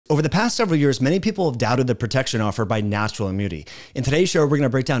Over the past several years, many people have doubted the protection offered by natural immunity. In today's show, we're going to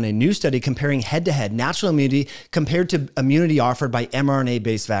break down a new study comparing head-to-head natural immunity compared to immunity offered by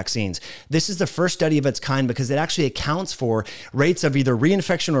mRNA-based vaccines. This is the first study of its kind because it actually accounts for rates of either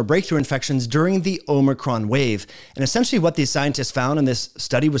reinfection or breakthrough infections during the Omicron wave. And essentially what these scientists found, and this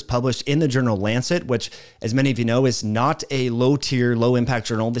study was published in the journal Lancet, which, as many of you know, is not a low-tier, low-impact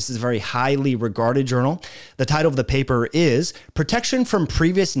journal. This is a very highly regarded journal. The title of the paper is Protection from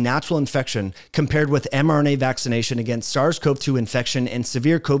Previous Natural Infection Compared with mRNA Vaccination Against SARS CoV2 Infection and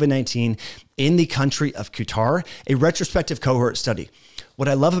Severe COVID-19 in the Country of Qatar, a retrospective cohort study. What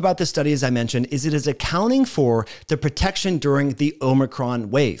I love about this study, as I mentioned, is it is accounting for the protection during the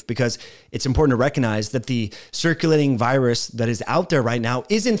Omicron wave, because it's important to recognize that the circulating virus that is out there right now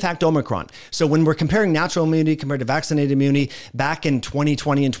is in fact Omicron. So when we're comparing natural immunity compared to vaccinated immunity back in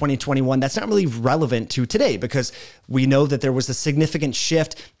 2020 and 2021, that's not really relevant to today because we know that there was a significant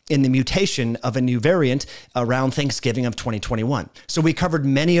shift in the mutation of a new variant around Thanksgiving of 2021. So we covered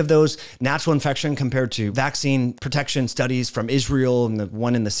many of those natural infection compared to vaccine protection studies from Israel, and the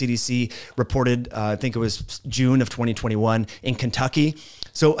one in the CDC reported, I think it was June of 2021 in Kentucky.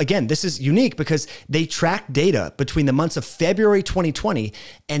 So again, this is unique because they tracked data between the months of February 2020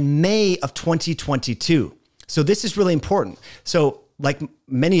 and May of 2022. So this is really important. So like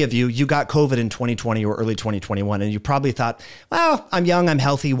many of you, you got COVID in 2020 or early 2021, and you probably thought, well, I'm young, I'm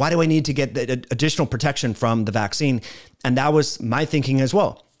healthy. Why do I need to get the additional protection from the vaccine? And that was my thinking as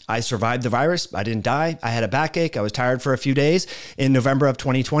well. I survived the virus. I didn't die. I had a backache. I was tired for a few days in November of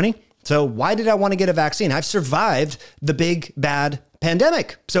 2020. So why did I want to get a vaccine? I've survived the big bad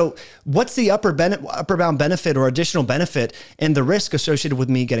pandemic. So what's the upper bound benefit or additional benefit and the risk associated with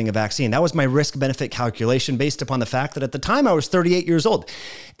me getting a vaccine? That was my risk benefit calculation based upon the fact that at the time I was 38 years old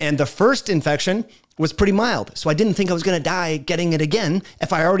and the first infection was pretty mild. So I didn't think I was going to die getting it again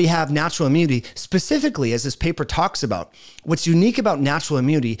if I already have natural immunity. Specifically, as this paper talks about, what's unique about natural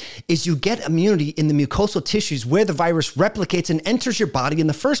immunity is you get immunity in the mucosal tissues where the virus replicates and enters your body in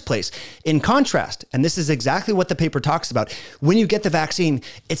the first place. In contrast, and this is exactly what the paper talks about, when you get the vaccine,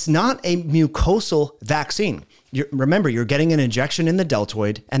 it's not a mucosal vaccine. Remember, you're getting an injection in the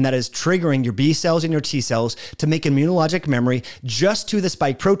deltoid, and that is triggering your B cells and your T cells to make immunologic memory just to the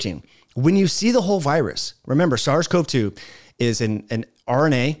spike protein. When you see the whole virus, remember, SARS CoV2 is an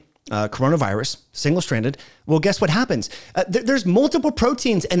RNA coronavirus, single-stranded. Well, guess what happens? There's multiple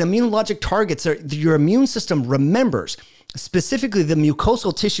proteins and immunologic targets that your immune system remembers. Specifically, the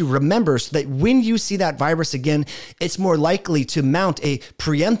mucosal tissue remembers that when you see that virus again, it's more likely to mount a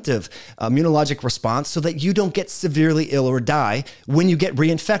preemptive immunologic response so that you don't get severely ill or die when you get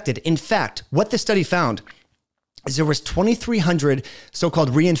reinfected. In fact, what the study found is there was 2,300 so-called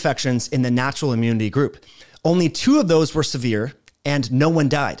reinfections in the natural immunity group. Only 2 of those were severe and no one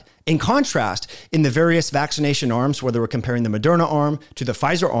died. In contrast, in the various vaccination arms, where they were comparing the Moderna arm to the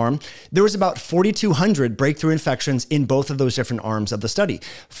Pfizer arm, there was about 4,200 breakthrough infections in both of those different arms of the study.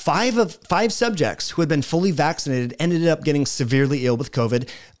 5 subjects who had been fully vaccinated ended up getting severely ill with COVID.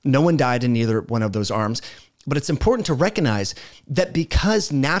 No one died in either one of those arms. But it's important to recognize that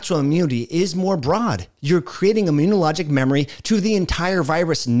because natural immunity is more broad, you're creating immunologic memory to the entire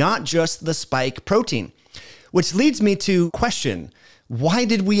virus, not just the spike protein. Which leads me to question, why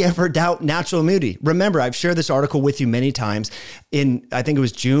did we ever doubt natural immunity? Remember, I've shared this article with you many times. I think it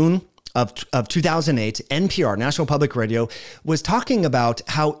was June of 2008, NPR, National Public Radio, was talking about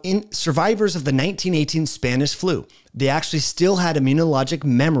how survivors of the 1918 Spanish flu, they actually still had immunologic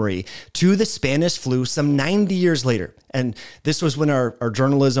memory to the Spanish flu some 90 years later. And this was when our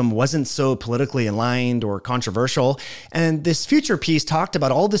journalism wasn't so politically aligned or controversial. And this future piece talked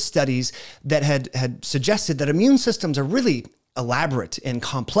about all the studies that had suggested that immune systems are really elaborate and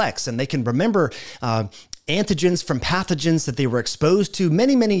complex, and they can remember antigens from pathogens that they were exposed to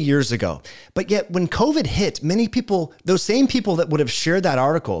many, many years ago. But yet when COVID hit, many people, those same people that would have shared that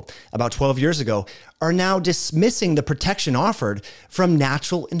article about 12 years ago, are now dismissing the protection offered from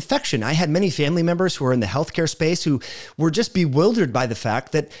natural infection. I had many family members who are in the healthcare space who were just bewildered by the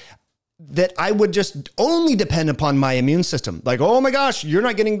fact that I would just only depend upon my immune system. Like, oh my gosh, you're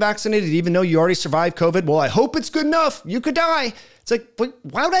not getting vaccinated even though you already survived COVID. Well, I hope it's good enough. You could die. It's like,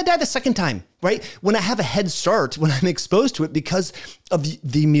 why would I die the second time, right? When I have a head start, when I'm exposed to it because of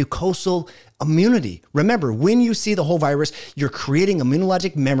the mucosal immunity. Remember, when you see the whole virus, you're creating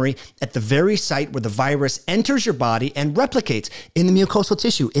immunologic memory at the very site where the virus enters your body and replicates in the mucosal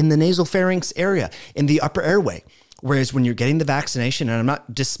tissue, in the nasopharynx area, in the upper airway. Whereas when you're getting the vaccination, and I'm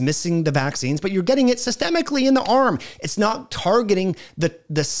not dismissing the vaccines, but you're getting it systemically in the arm. It's not targeting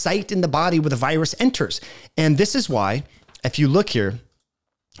the site in the body where the virus enters. And this is why, if you look here,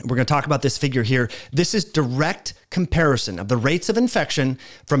 We're going to talk about this figure here. This is direct comparison of the rates of infection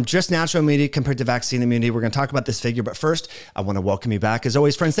from just natural immunity compared to vaccine immunity. We're going to talk about this figure, but first, I want to welcome you back. As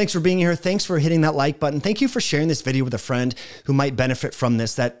always, friends, thanks for being here. Thanks for hitting that like button. Thank you for sharing this video with a friend who might benefit from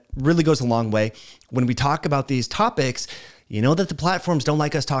this. That really goes a long way. When we talk about these topics, you know that the platforms don't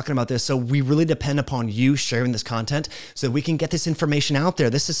like us talking about this, so we really depend upon you sharing this content so that we can get this information out there.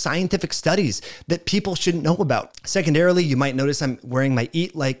 This is scientific studies that people shouldn't know about. Secondarily, you might notice I'm wearing my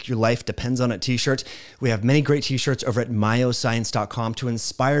Eat Like Your Life Depends on It t-shirt. We have many great t-shirts over at myoscience.com to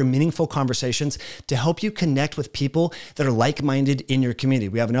inspire meaningful conversations to help you connect with people that are like-minded in your community.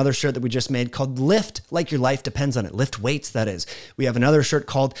 We have another shirt that we just made called Lift Like Your Life Depends on It. Lift weights, that is. We have another shirt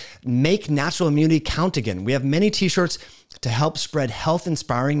called Make Natural Immunity Count Again. We have many t-shirts to help spread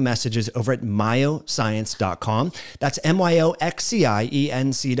health-inspiring messages over at myoscience.com. That's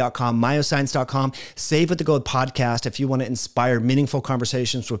myoscience.com, myoscience.com. Save with the code podcast if you want to inspire meaningful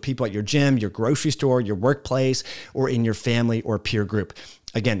conversations with people at your gym, your grocery store, your workplace, or in your family or peer group.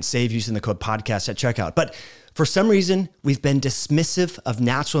 Again, save using the code podcast at checkout. But for some reason, we've been dismissive of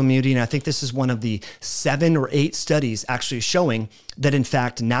natural immunity, and I think this is one of the 7 or 8 studies actually showing that, in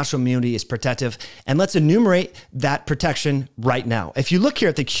fact, natural immunity is protective. And let's enumerate that protection right now. If you look here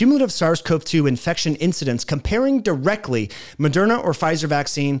at the cumulative SARS CoV2 infection incidence, comparing directly Moderna or Pfizer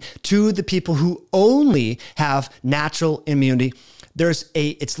vaccine to the people who only have natural immunity,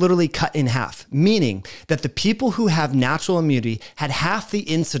 it's literally cut in half, meaning that the people who have natural immunity had half the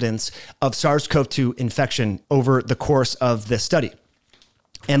incidence of SARS CoV2 infection over the course of this study.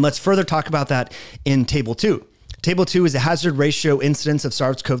 And let's further talk about that in table 2. Table 2 is the hazard ratio incidence of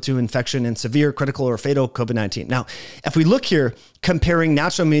SARS CoV2 infection in severe, critical, or fatal COVID-19. Now, if we look here, comparing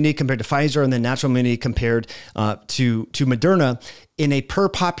natural immunity compared to Pfizer and then natural immunity compared to Moderna in a per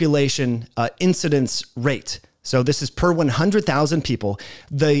population incidence rate. So this is per 100,000 people.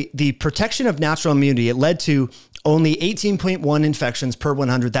 The protection of natural immunity, it led to only 18.1 infections per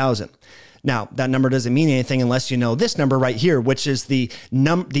 100,000. Now, that number doesn't mean anything unless you know this number right here, which is the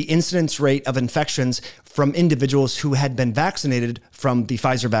incidence rate of infections from individuals who had been vaccinated from the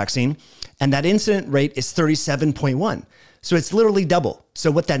Pfizer vaccine. And that incident rate is 37.1. So it's literally double.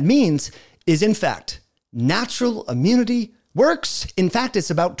 So what that means is, in fact, natural immunity works. In fact, it's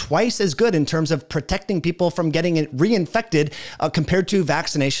about twice as good in terms of protecting people from getting reinfected compared to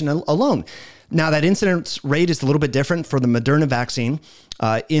vaccination alone. Now, that incidence rate is a little bit different for the Moderna vaccine.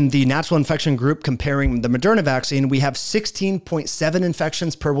 In the natural infection group, comparing the Moderna vaccine, we have 16.7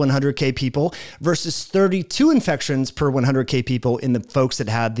 infections per 100K people versus 32 infections per 100K people in the folks that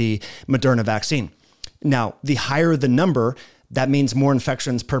had the Moderna vaccine. Now, the higher the number, that means more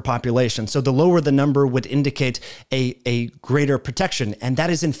infections per population. So the lower the number would indicate a greater protection. And that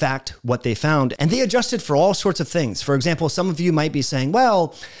is in fact what they found. And they adjusted for all sorts of things. For example, some of you might be saying,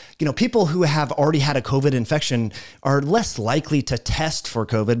 well, people who have already had a COVID infection are less likely to test for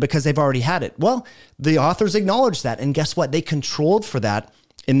COVID because they've already had it. Well, the authors acknowledged that. And guess what? They controlled for that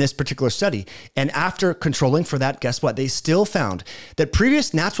in this particular study. And after controlling for that, guess what? They still found that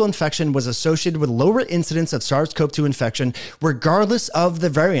previous natural infection was associated with lower incidence of SARS CoV2 infection, regardless of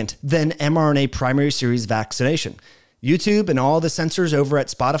the variant, than mRNA primary series vaccination. YouTube and all the censors over at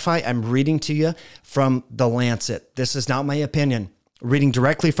Spotify, I'm reading to you from The Lancet. This is not my opinion. Reading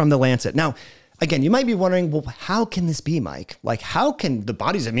directly from The Lancet. Now, again, you might be wondering, well, how can this be, Mike? Like, how can the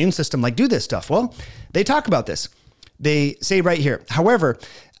body's immune system do this stuff? Well, they talk about this. They say right here, however,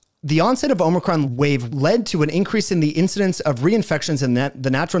 the onset of Omicron wave led to an increase in the incidence of reinfections in the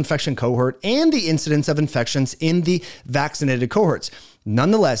natural infection cohort and the incidence of infections in the vaccinated cohorts.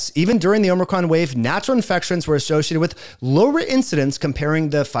 Nonetheless, even during the Omicron wave, natural infections were associated with lower incidence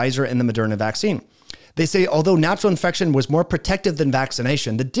comparing the Pfizer and the Moderna vaccine. They say, although natural infection was more protective than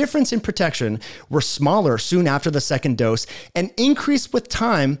vaccination, the difference in protection were smaller soon after the second dose and increased with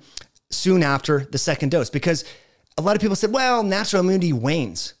time soon after the second dose. Because a lot of people said, well, natural immunity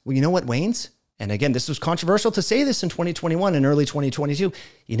wanes. Well, you know what wanes? And again, this was controversial to say this in 2021 and early 2022.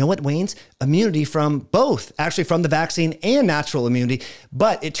 You know what wanes? Immunity from both, actually from the vaccine and natural immunity.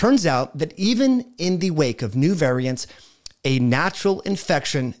 But it turns out that even in the wake of new variants, a natural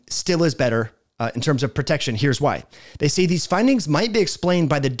infection still is better in terms of protection. Here's why. They say these findings might be explained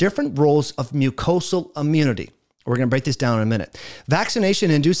by the different roles of mucosal immunity. We're going to break this down in a minute. Vaccination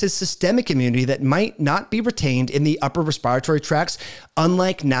induces systemic immunity that might not be retained in the upper respiratory tracts,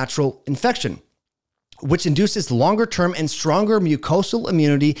 unlike natural infection, which induces longer-term and stronger mucosal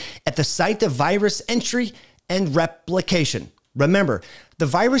immunity at the site of virus entry and replication. Remember, the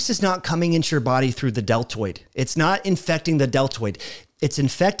virus is not coming into your body through the deltoid. It's not infecting the deltoid. It's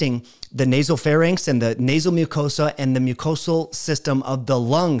infecting the nasopharynx and the nasal mucosa and the mucosal system of the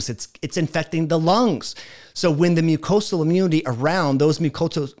lungs. It's infecting the lungs. So when the mucosal immunity around those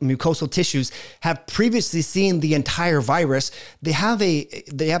mucosal tissues have previously seen the entire virus, they have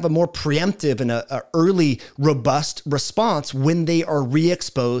a more preemptive and a early robust response when they are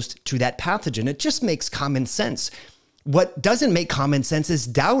re-exposed to that pathogen. It just makes common sense. What doesn't make common sense is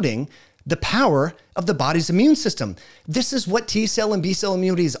doubting the power of the body's immune system. This is what T cell and B cell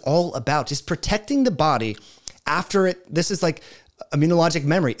immunity is all about, just protecting the body after it. This is like immunologic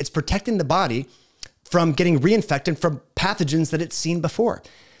memory. It's protecting the body from getting reinfected from pathogens that it's seen before.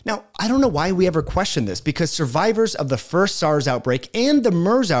 Now, I don't know why we ever question this, because survivors of the first SARS outbreak and the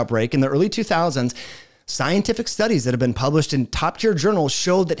MERS outbreak in the early 2000s, scientific studies that have been published in top-tier journals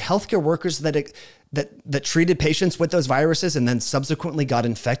show that healthcare workers that treated patients with those viruses and then subsequently got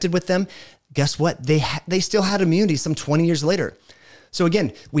infected with them, guess what? They still had immunity some 20 years later. So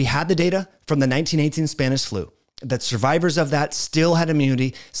again, we had the data from the 1918 Spanish flu that survivors of that still had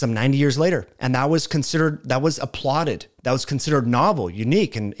immunity some 90 years later. And that was applauded. That was considered novel,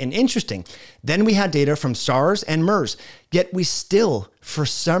 unique, and interesting. Then we had data from SARS and MERS, yet we still, for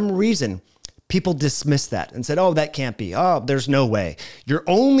some reason, people dismissed that and said, oh, that can't be. Oh, there's no way. You're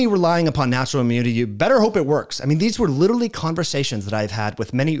only relying upon natural immunity. You better hope it works. I mean, these were literally conversations that I've had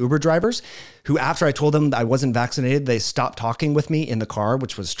with many Uber drivers who, after I told them I wasn't vaccinated, they stopped talking with me in the car,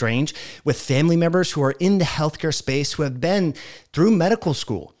 which was strange, with family members who are in the healthcare space, who have been through medical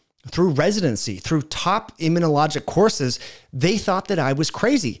school, through residency, through top immunologic courses. They thought that I was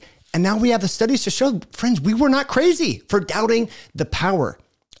crazy. And now we have the studies to show, friends, we were not crazy for doubting the power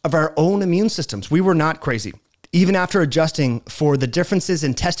of our own immune systems. We were not crazy. Even after adjusting for the differences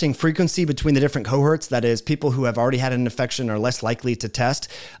in testing frequency between the different cohorts, that is, people who have already had an infection are less likely to test,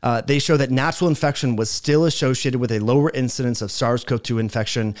 they show that natural infection was still associated with a lower incidence of SARS CoV2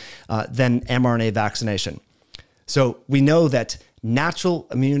 infection than mRNA vaccination. So we know that natural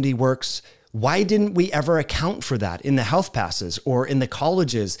immunity works. Why didn't we ever account for that in the health passes or in the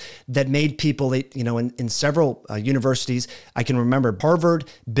colleges that made people, in several universities? I can remember Harvard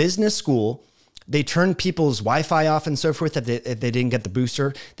Business School, they turned people's Wi-Fi off and so forth if they didn't get the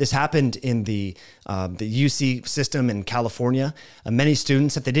booster. This happened in the UC system in California. Many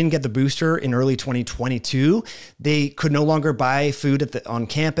students, if they didn't get the booster in early 2022, they could no longer buy food on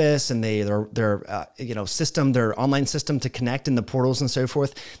campus, and their online system to connect in the portals and so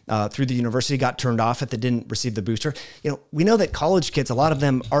forth through the university got turned off if they didn't receive the booster. We know that college kids, a lot of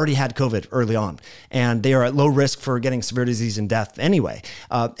them already had COVID early on, and they are at low risk for getting severe disease and death anyway.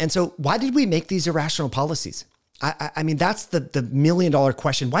 And so why did we make these irrational policies? I mean, that's the $1 million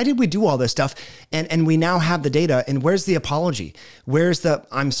question. Why did we do all this stuff? And we now have the data, and where's the apology? Where's the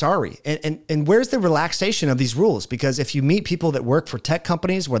I'm sorry? And where's the relaxation of these rules? Because if you meet people that work for tech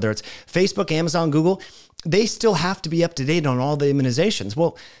companies, whether it's Facebook, Amazon, Google, they still have to be up to date on all the immunizations.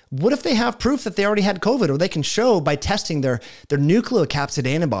 Well, what if they have proof that they already had COVID, or they can show by testing their nucleocapsid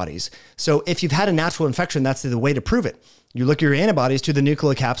antibodies? So if you've had a natural infection, that's the way to prove it. You look at your antibodies to the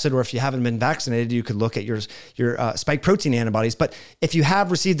nucleocapsid, or if you haven't been vaccinated, you could look at your spike protein antibodies. But if you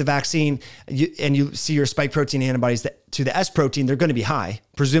have received the vaccine and you see your spike protein antibodies to the S protein, they're going to be high,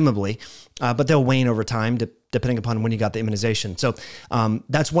 presumably, but they'll wane over time depending upon when you got the immunization. So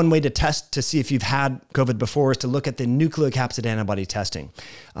that's one way to test to see if you've had COVID before, is to look at the nucleocapsid antibody testing.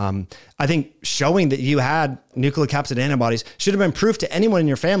 I think showing that you had nucleocapsid antibodies should have been proof to anyone in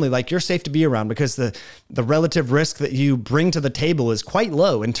your family, like you're safe to be around, because the relative risk that you bring to the table is quite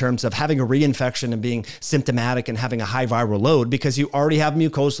low in terms of having a reinfection and being symptomatic and having a high viral load, because you already have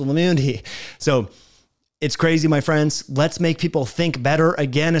mucosal immunity. So it's crazy, my friends. Let's make people think better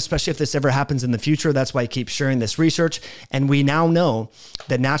again, especially if this ever happens in the future. That's why I keep sharing this research. And we now know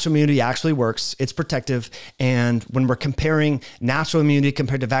that natural immunity actually works. It's protective. And when we're comparing natural immunity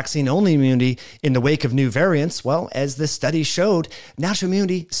compared to vaccine-only immunity in the wake of new variants, well, as this study showed, natural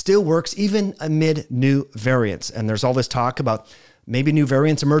immunity still works even amid new variants. And there's all this talk about maybe new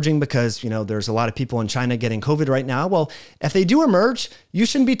variants emerging because, there's a lot of people in China getting COVID right now. Well, if they do emerge, you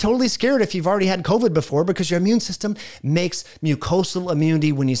shouldn't be totally scared if you've already had COVID before, because your immune system makes mucosal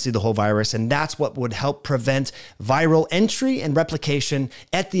immunity when you see the whole virus. And that's what would help prevent viral entry and replication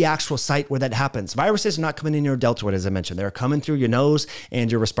at the actual site where that happens. Viruses are not coming in your deltoid, as I mentioned. They're coming through your nose and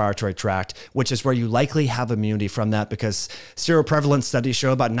your respiratory tract, which is where you likely have immunity from that, because seroprevalence studies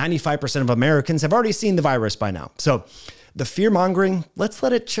show about 95% of Americans have already seen the virus by now. So The fear-mongering, let's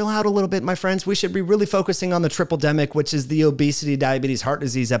let it chill out a little bit, my friends. We should be really focusing on the triple-demic, which is the obesity, diabetes, heart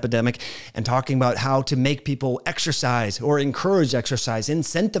disease epidemic, and talking about how to make people exercise or encourage exercise,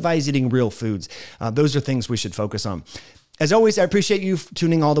 incentivize eating real foods. Those are things we should focus on. As always, I appreciate you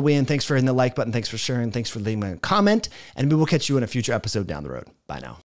tuning all the way in. Thanks for hitting the like button. Thanks for sharing. Thanks for leaving a comment. And we will catch you in a future episode down the road. Bye now.